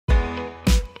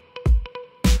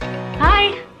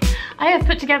have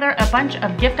put together a bunch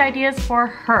of gift ideas for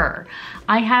her.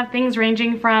 I have things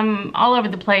ranging from all over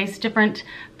the place, different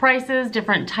prices,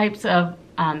 different types of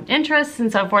interests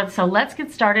and so forth. So let's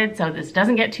get started so this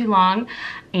doesn't get too long,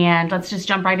 and let's just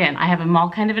jump right in. I have them all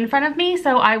kind of in front of me,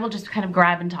 so I will just kind of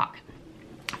grab and talk.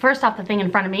 First off, the thing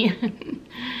in front of me,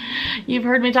 you've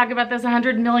heard me talk about this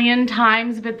 100 million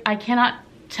times, but I cannot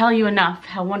tell you enough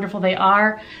how wonderful they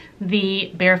are.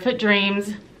 The Barefoot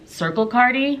Dreams Circle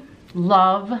Cardi.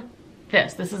 Love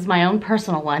this. This is my own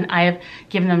personal one. I have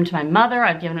given them to my mother,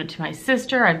 I've given them to my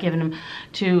sister, I've given them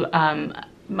to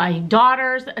my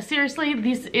daughters. Seriously,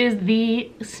 this is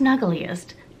the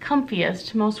snuggliest,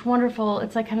 comfiest, most wonderful.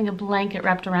 It's like having a blanket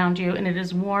wrapped around you, and it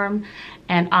is warm,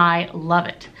 and I love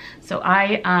it. So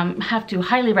I have to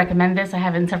highly recommend this. I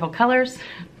have it in several colors,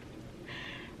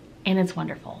 and it's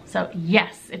wonderful. So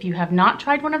yes, if you have not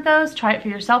tried one of those, try it for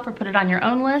yourself or put it on your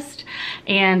own list.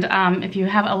 And if you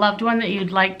have a loved one that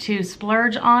you'd like to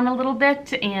splurge on a little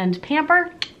bit and pamper,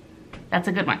 that's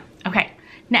a good one. Okay,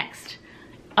 next,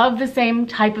 of the same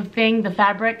type of thing, the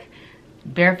fabric,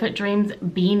 Barefoot Dreams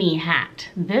beanie hat.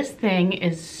 This thing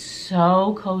is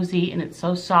so cozy and it's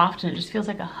so soft and it just feels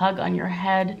like a hug on your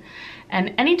head.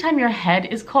 And anytime your head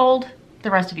is cold, the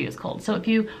rest of you is cold. So if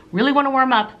you really want to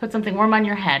warm up, put something warm on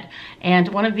your head. And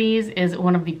one of these is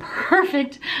one of the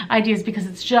perfect ideas because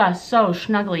it's just so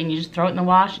snuggly, and you just throw it in the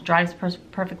wash, it dries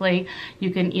perfectly.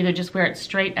 You can either just wear it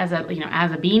straight as a,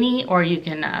 as a beanie, or you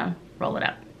can roll it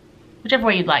up. Whichever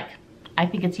way you'd like. I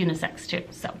think it's unisex too,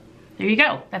 so there you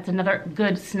go. That's another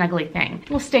good snuggly thing.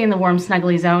 We'll stay in the warm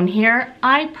snuggly zone here.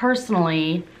 I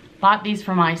personally bought these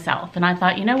for myself, and I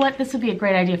thought, you know what, this would be a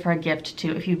great idea for a gift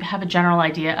too, if you have a general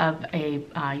idea of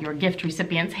your gift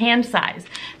recipient's hand size.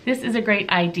 This is a great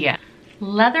idea.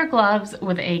 Leather gloves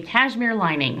with a cashmere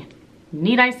lining.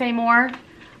 Need I say more?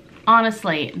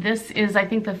 Honestly, this is, I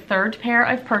think, the third pair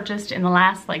I've purchased in the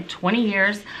last like 20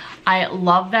 years. I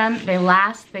love them. They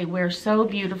last, they wear so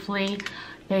beautifully.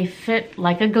 They fit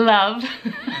like a glove.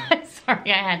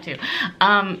 Sorry, I had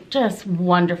to. Just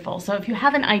wonderful. So if you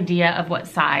have an idea of what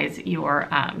size your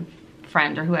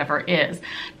friend or whoever is,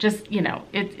 just,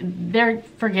 they're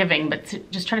forgiving, but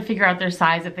just try to figure out their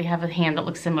size if they have a hand that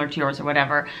looks similar to yours or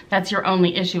whatever. That's your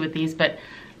only issue with these, but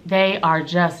they are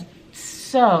just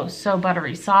so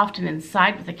buttery soft, and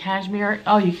inside with the cashmere,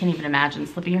 oh, you can't even imagine.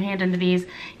 Slipping your hand into these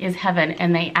is heaven,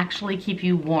 and they actually keep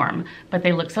you warm, but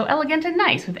they look so elegant and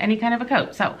nice with any kind of a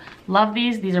coat. So love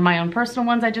these. These are my own personal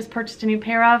ones I just purchased a new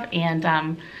pair of, and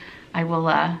I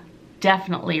will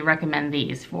definitely recommend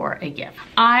these for a gift.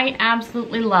 I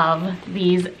absolutely love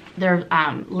these. They're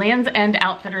Lands' End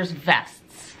Outfitters vests.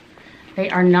 They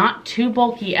are not too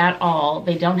bulky at all.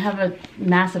 They don't have a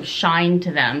massive shine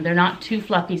to them. They're not too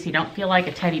fluffy, so you don't feel like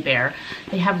a teddy bear.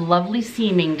 They have lovely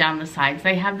seaming down the sides.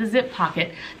 They have the zip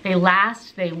pocket. They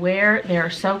last, they wear, they're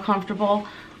so comfortable.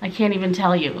 I can't even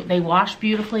tell you. They wash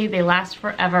beautifully, they last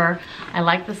forever. I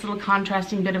like this little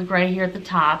contrasting bit of gray here at the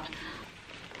top.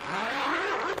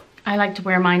 I like to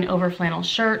wear mine over flannel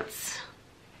shirts.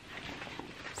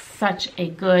 Such a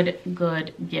good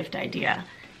gift idea.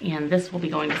 And this will be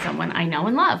going to someone I know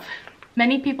and love.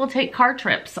 Many people take car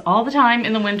trips all the time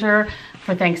in the winter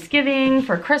for Thanksgiving,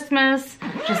 for Christmas,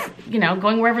 just,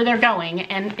 going wherever they're going.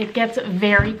 And it gets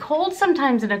very cold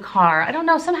sometimes in a car. I don't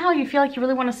know, somehow you feel like you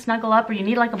really want to snuggle up, or you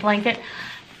need like a blanket.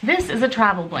 This is a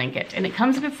travel blanket, and it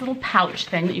comes with this little pouch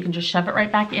thing that you can just shove it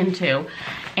right back into.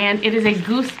 And it is a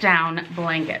goose down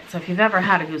blanket. So if you've ever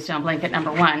had a goose down blanket,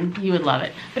 number one, you would love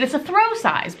it. But it's a throw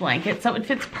size blanket, so it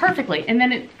fits perfectly. And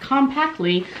then it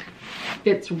compactly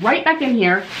fits right back in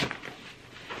here.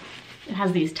 It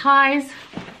has these ties.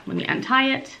 Let me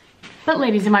untie it. But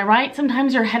ladies, am I right?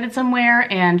 Sometimes you're headed somewhere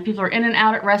and people are in and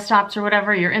out at rest stops or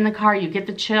whatever. You're in the car, you get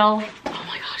the chill. Oh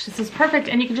my gosh, this is perfect.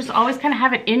 And you can just always kind of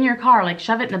have it in your car, like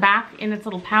shove it in the back in its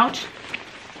little pouch.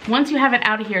 Once you have it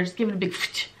out of here, just give it a big,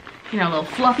 a little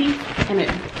fluffy, and it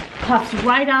puffs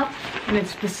right up, and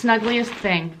it's the snuggliest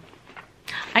thing.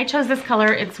 I chose this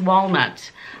color, it's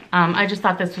walnut. I just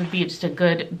thought this would be just a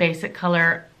good basic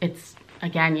color. It's,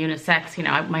 again, unisex.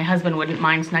 My husband wouldn't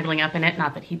mind snuggling up in it.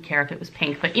 Not that he'd care if it was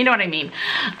pink, but you know what I mean.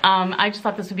 I just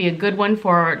thought this would be a good one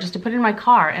for just to put in my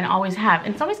car and always have.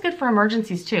 And it's always good for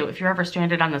emergencies too. If you're ever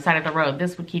stranded on the side of the road,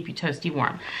 this would keep you toasty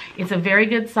warm. It's a very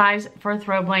good size for a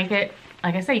throw blanket.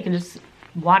 Like I say, you can just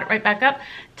wad it right back up,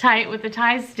 tie it with the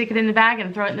ties, stick it in the bag,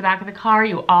 and throw it in the back of the car.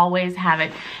 You always have it,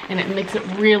 and it makes it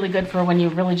really good for when you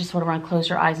really just sort of want to close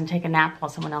your eyes and take a nap while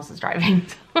someone else is driving.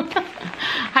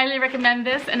 Highly recommend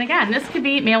this. And again, this could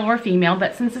be male or female,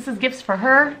 but since this is gifts for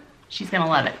her, she's gonna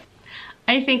love it.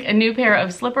 I think a new pair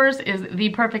of slippers is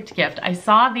the perfect gift. I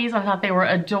saw these, I thought they were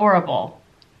adorable.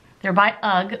 They're by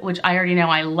UGG, which I already know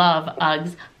I love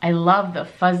UGGs. I love the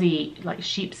fuzzy, like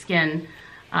sheepskin,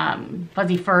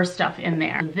 fuzzy fur stuff in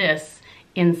there. This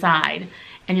inside,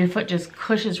 and your foot just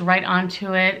cushions right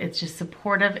onto it. It's just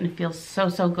supportive and it feels so,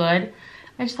 so good.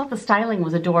 I just thought the styling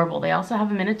was adorable. They also have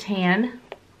them in a tan.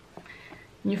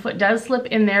 Your foot does slip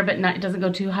in there, but it doesn't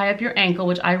go too high up your ankle,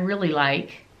 which I really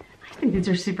like. I think these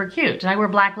are super cute. And I wear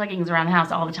black leggings around the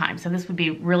house all the time, so this would be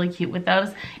really cute with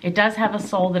those. It does have a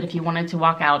sole that if you wanted to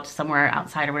walk out somewhere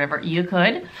outside or whatever, you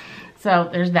could. So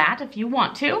there's that if you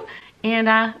want to. And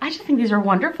I just think these are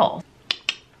wonderful.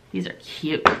 These are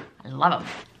cute. I love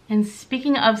them. And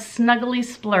speaking of snuggly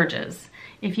splurges,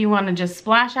 if you want to just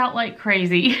splash out like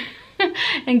crazy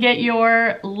and get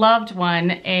your loved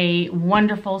one a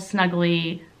wonderful,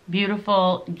 snuggly,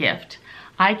 beautiful gift,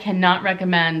 I cannot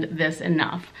recommend this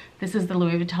enough. This is the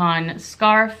Louis Vuitton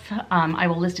scarf. I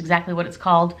will list exactly what it's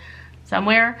called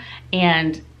somewhere.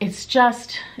 And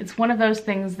it's one of those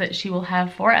things that she will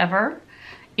have forever.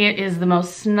 It is the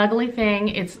most snuggly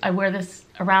thing. I wear this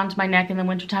around my neck in the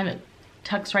wintertime. It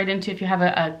tucks right into, if you have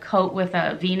a coat with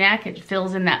a V-neck, it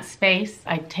fills in that space.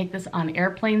 I take this on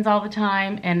airplanes all the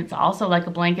time, and it's also like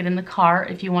a blanket in the car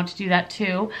if you want to do that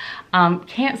too.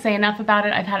 Can't say enough about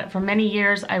it. I've had it for many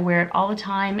years. I wear it all the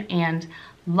time and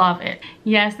love it.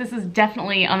 Yes, this is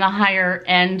definitely on the higher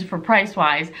end for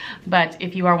price-wise, but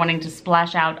if you are wanting to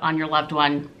splash out on your loved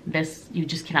one, you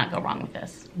just cannot go wrong with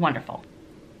this. Wonderful.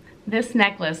 This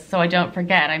necklace, so I don't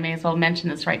forget, I may as well mention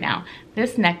this right now.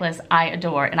 This necklace I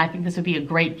adore, and I think this would be a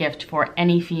great gift for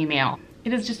any female.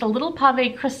 It is just a little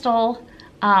pave crystal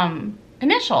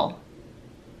initial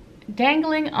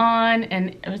dangling on,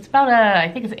 and it's about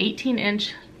I think it's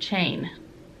 18-inch chain.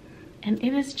 And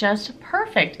it is just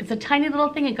perfect. It's a tiny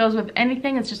little thing. It goes with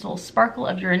anything. It's just a little sparkle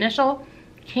of your initial.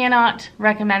 Cannot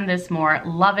recommend this more.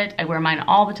 Love it. I wear mine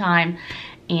all the time.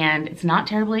 And it's not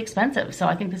terribly expensive. So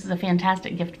I think this is a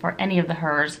fantastic gift for any of the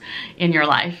hers in your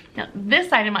life. Now,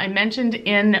 this item I mentioned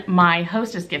in my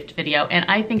hostess gift video, and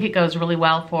I think it goes really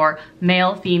well for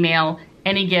male, female,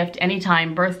 any gift,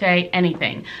 anytime, birthday,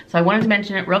 anything. So I wanted to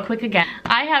mention it real quick again.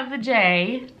 I have the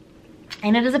J,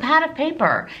 and it is a pad of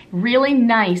paper. Really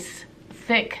nice,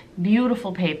 thick,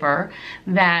 beautiful paper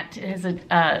that has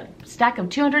a stack of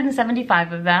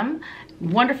 275 of them.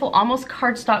 Wonderful, almost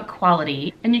cardstock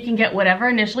quality, and you can get whatever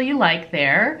initial you like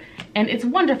there, and it's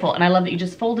wonderful. And I love that you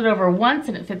just fold it over once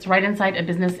and it fits right inside a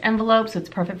business envelope, so it's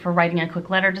perfect for writing a quick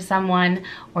letter to someone,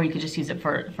 or you could just use it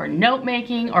for note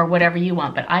making or whatever you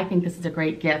want. But I think this is a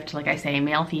great gift, like I say,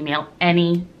 male, female,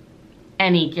 any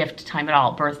gift time at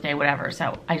all, birthday, whatever.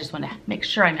 So I just want to make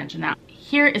sure I mention that.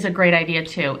 Here is a great idea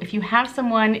too. If you have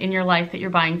someone in your life that you're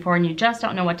buying for and you just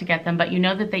don't know what to get them, but you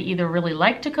know that they either really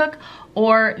like to cook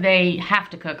or they have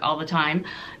to cook all the time,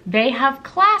 they have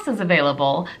classes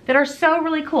available that are so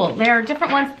really cool. There are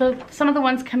different ones. Some of the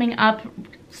ones coming up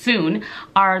soon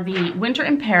are the Winter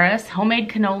in Paris, Homemade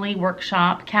Cannoli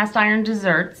Workshop, Cast Iron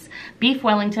Desserts, Beef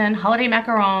Wellington, Holiday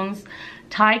Macarons,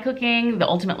 Thai cooking, the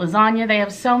ultimate lasagna. They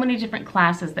have so many different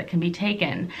classes that can be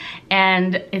taken,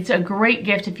 and it's a great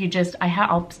gift if you just,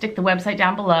 I'll stick the website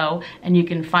down below, and you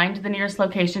can find the nearest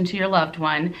location to your loved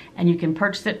one, and you can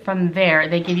purchase it from there.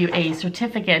 They give you a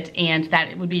certificate, and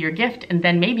that would be your gift, and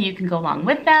then maybe you can go along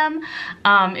with them.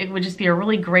 It would just be a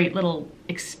really great little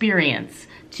experience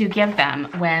to give them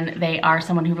when they are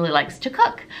someone who really likes to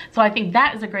cook. So I think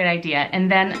that is a great idea.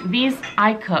 And then these,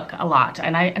 I cook a lot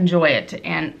and I enjoy it.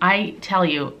 And I tell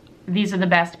you, these are the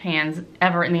best pans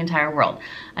ever in the entire world.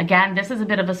 Again, this is a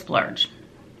bit of a splurge,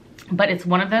 but it's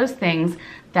one of those things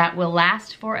that will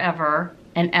last forever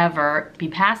and ever, be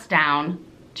passed down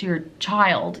to your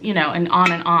child, you know, and on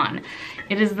and on.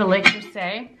 It is the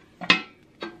LimoStudio.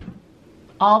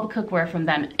 All the cookware from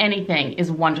them, anything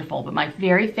is wonderful, but my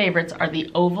very favorites are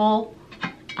the oval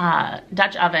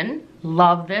Dutch oven.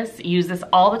 Love this, use this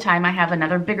all the time. I have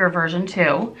another bigger version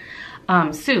too.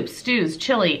 Soups, stews,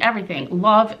 chili, everything,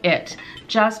 love it.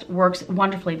 Just works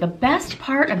wonderfully. The best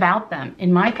part about them,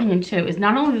 in my opinion too, is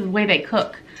not only the way they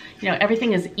cook, you know,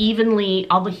 everything is evenly,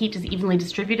 all the heat is evenly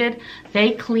distributed.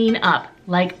 They clean up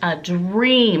like a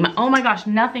dream. Oh my gosh,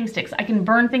 nothing sticks. I can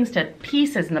burn things to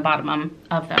pieces in the bottom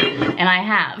of them, and I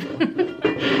have.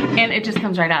 And it just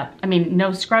comes right up. I mean,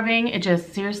 no scrubbing, it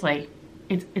just, seriously,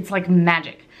 it's like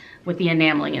magic with the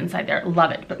enameling inside there.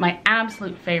 Love it. But my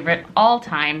absolute favorite all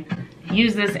time,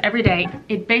 use this every day.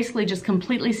 It basically just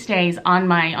completely stays on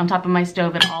top of my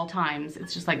stove at all times.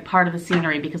 It's just like part of the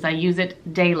scenery because I use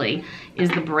it daily, is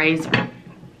the brazier.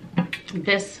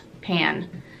 This pan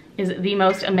is the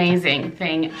most amazing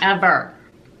thing ever.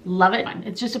 Love it.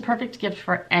 It's just a perfect gift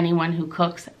for anyone who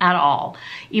cooks at all.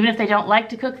 Even if they don't like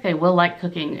to cook, they will like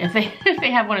cooking if they if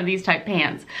they have one of these type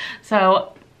pans.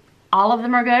 So all of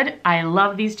them are good. I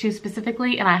love these two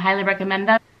specifically, and I highly recommend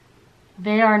them.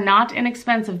 They are not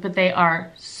inexpensive, but they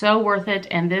are so worth it,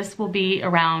 and this will be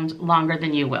around longer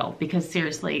than you will, because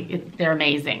seriously, they're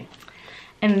amazing.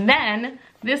 And then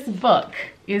this book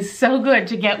is so good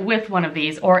to get with one of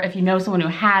these, or if you know someone who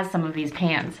has some of these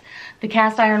pans. The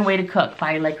Cast Iron Way to Cook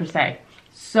by Le Creuset.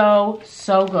 So,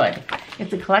 so good.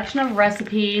 It's a collection of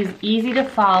recipes, easy to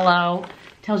follow,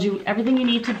 tells you everything you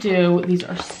need to do. These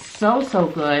are so, so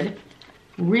good.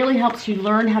 Really helps you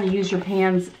learn how to use your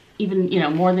pans even, you know,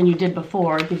 more than you did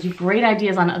before. It gives you great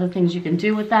ideas on other things you can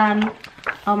do with them.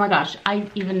 Oh my gosh, I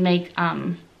even make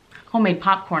homemade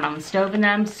popcorn on the stove in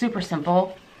them. Super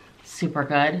simple, super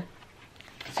good.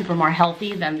 Super more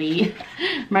healthy than the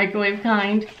microwave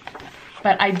kind.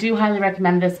 But I do highly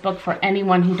recommend this book for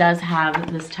anyone who does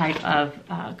have this type of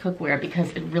cookware, because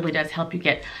it really does help you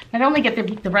get, not only get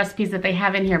the recipes that they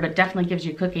have in here, but definitely gives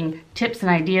you cooking tips and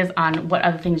ideas on what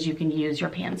other things you can use your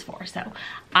pans for. So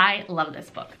I love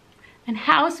this book. And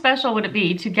how special would it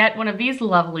be to get one of these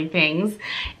lovely things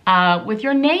with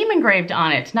your name engraved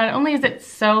on it? Not only is it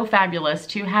so fabulous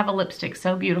to have a lipstick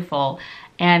so beautiful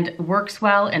and works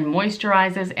well and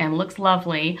moisturizes and looks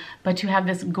lovely, but to have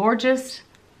this gorgeous,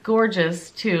 gorgeous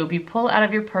tube you pull out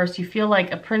of your purse. You feel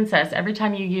like a princess every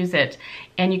time you use it,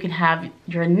 and you can have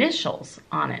your initials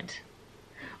on it,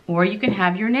 or you can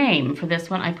have your name. For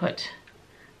this one I put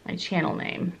my channel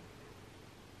name.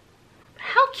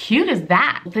 How cute is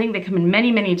that? I think they come in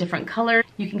many, many different colors.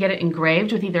 You can get it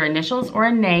engraved with either initials or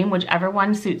a name, whichever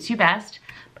one suits you best.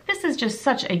 But this is just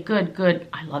such a good,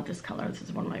 I love this color. This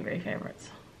is one of my very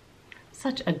favorites.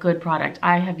 Such a good product.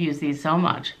 I have used these so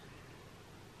much.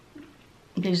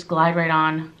 They just glide right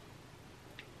on.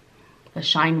 The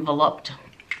Shine Volupte.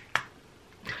 I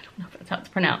don't know if that's how it's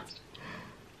pronounced.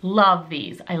 Love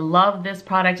these. I love this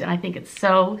product, and I think it's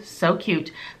so, so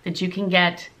cute that you can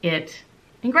get it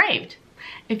engraved.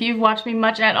 If you've watched me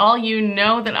much at all, you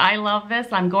know that I love this.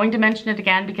 I'm going to mention it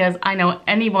again because I know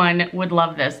anyone would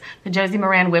love this. The Josie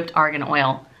Maran Whipped Argan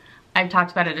Oil. I've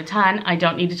talked about it a ton. I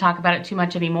don't need to talk about it too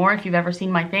much anymore. If you've ever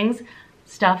seen my things,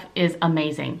 stuff is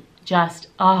amazing. Just,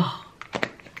 oh,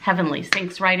 heavenly.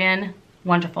 Sinks right in.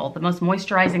 Wonderful. The most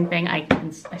moisturizing thing. I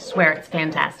swear it's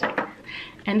fantastic.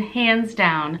 And hands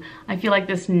down, I feel like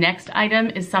this next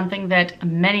item is something that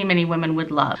many, many women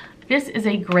would love. This is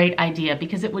a great idea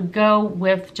because it would go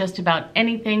with just about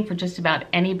anything for just about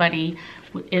anybody.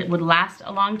 It would last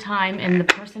a long time, and the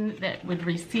person that would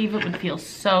receive it would feel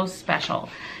so special.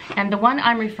 And the one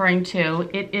I'm referring to,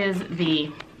 it is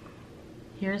the,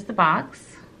 here's the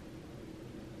box.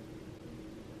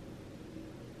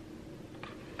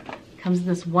 Comes in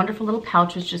this wonderful little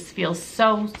pouch, which just feels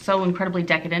so, so incredibly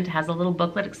decadent. It has a little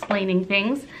booklet explaining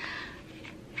things.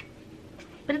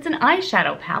 But it's an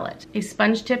eyeshadow palette, a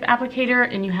sponge tip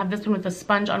applicator, and you have this one with a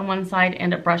sponge on one side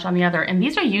and a brush on the other. And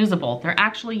these are usable. They're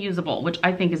actually usable, which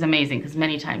I think is amazing because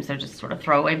many times they're just sort of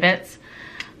throwaway bits.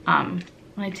 When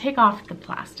I take off the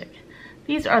plastic,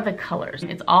 these are the colors.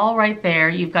 It's all right there.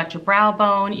 You've got your brow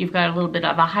bone, you've got a little bit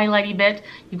of a highlighty bit,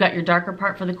 you've got your darker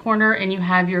part for the corner, and you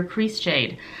have your crease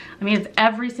shade. I mean, it's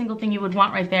every single thing you would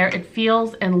want right there. It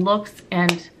feels and looks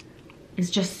and is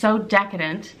just so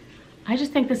decadent. I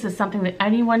just think this is something that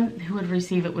anyone who would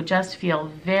receive it would just feel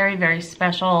very, very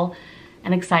special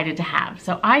and excited to have.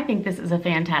 So I think this is a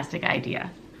fantastic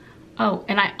idea. Oh,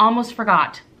 and I almost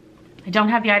forgot. I don't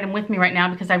have the item with me right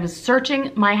now because I was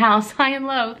searching my house high and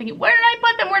low thinking, where did I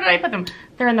put them? Where did I put them?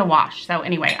 They're in the wash. So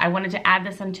anyway, I wanted to add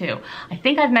this in too. I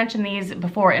think I've mentioned these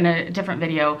before in a different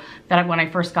video that when I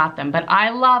first got them, but I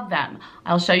love them.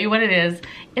 I'll show you what it is.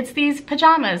 It's these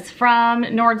pajamas from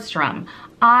Nordstrom.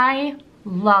 I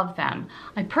love them.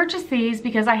 I purchased these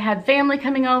because I had family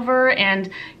coming over, and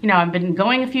you know, I've been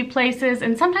going a few places,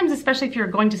 and sometimes, especially if you're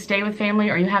going to stay with family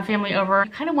or you have family over,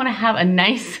 you kind of want to have a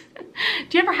nice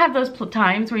do you ever have those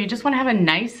times where you just want to have a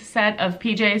nice set of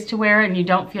PJs to wear and you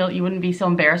don't feel, you wouldn't be so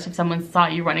embarrassed if someone saw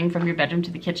you running from your bedroom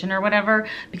to the kitchen or whatever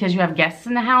because you have guests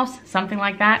in the house, something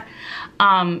like that.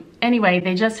 Anyway,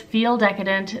 they just feel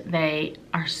decadent. They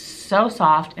are so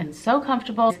soft and so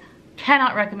comfortable.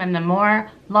 Cannot recommend them more.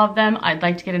 Love them. I'd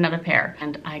like to get another pair,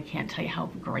 and I can't tell you how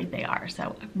great they are.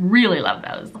 So really love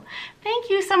those. Thank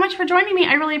you so much for joining me.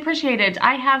 I really appreciate it.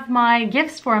 I have my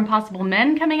gifts for Impossible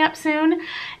Men coming up soon,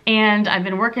 and I've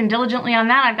been working diligently on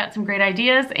that. I've got some great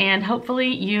ideas, and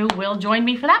hopefully you will join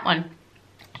me for that one.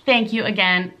 Thank you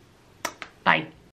again. Bye.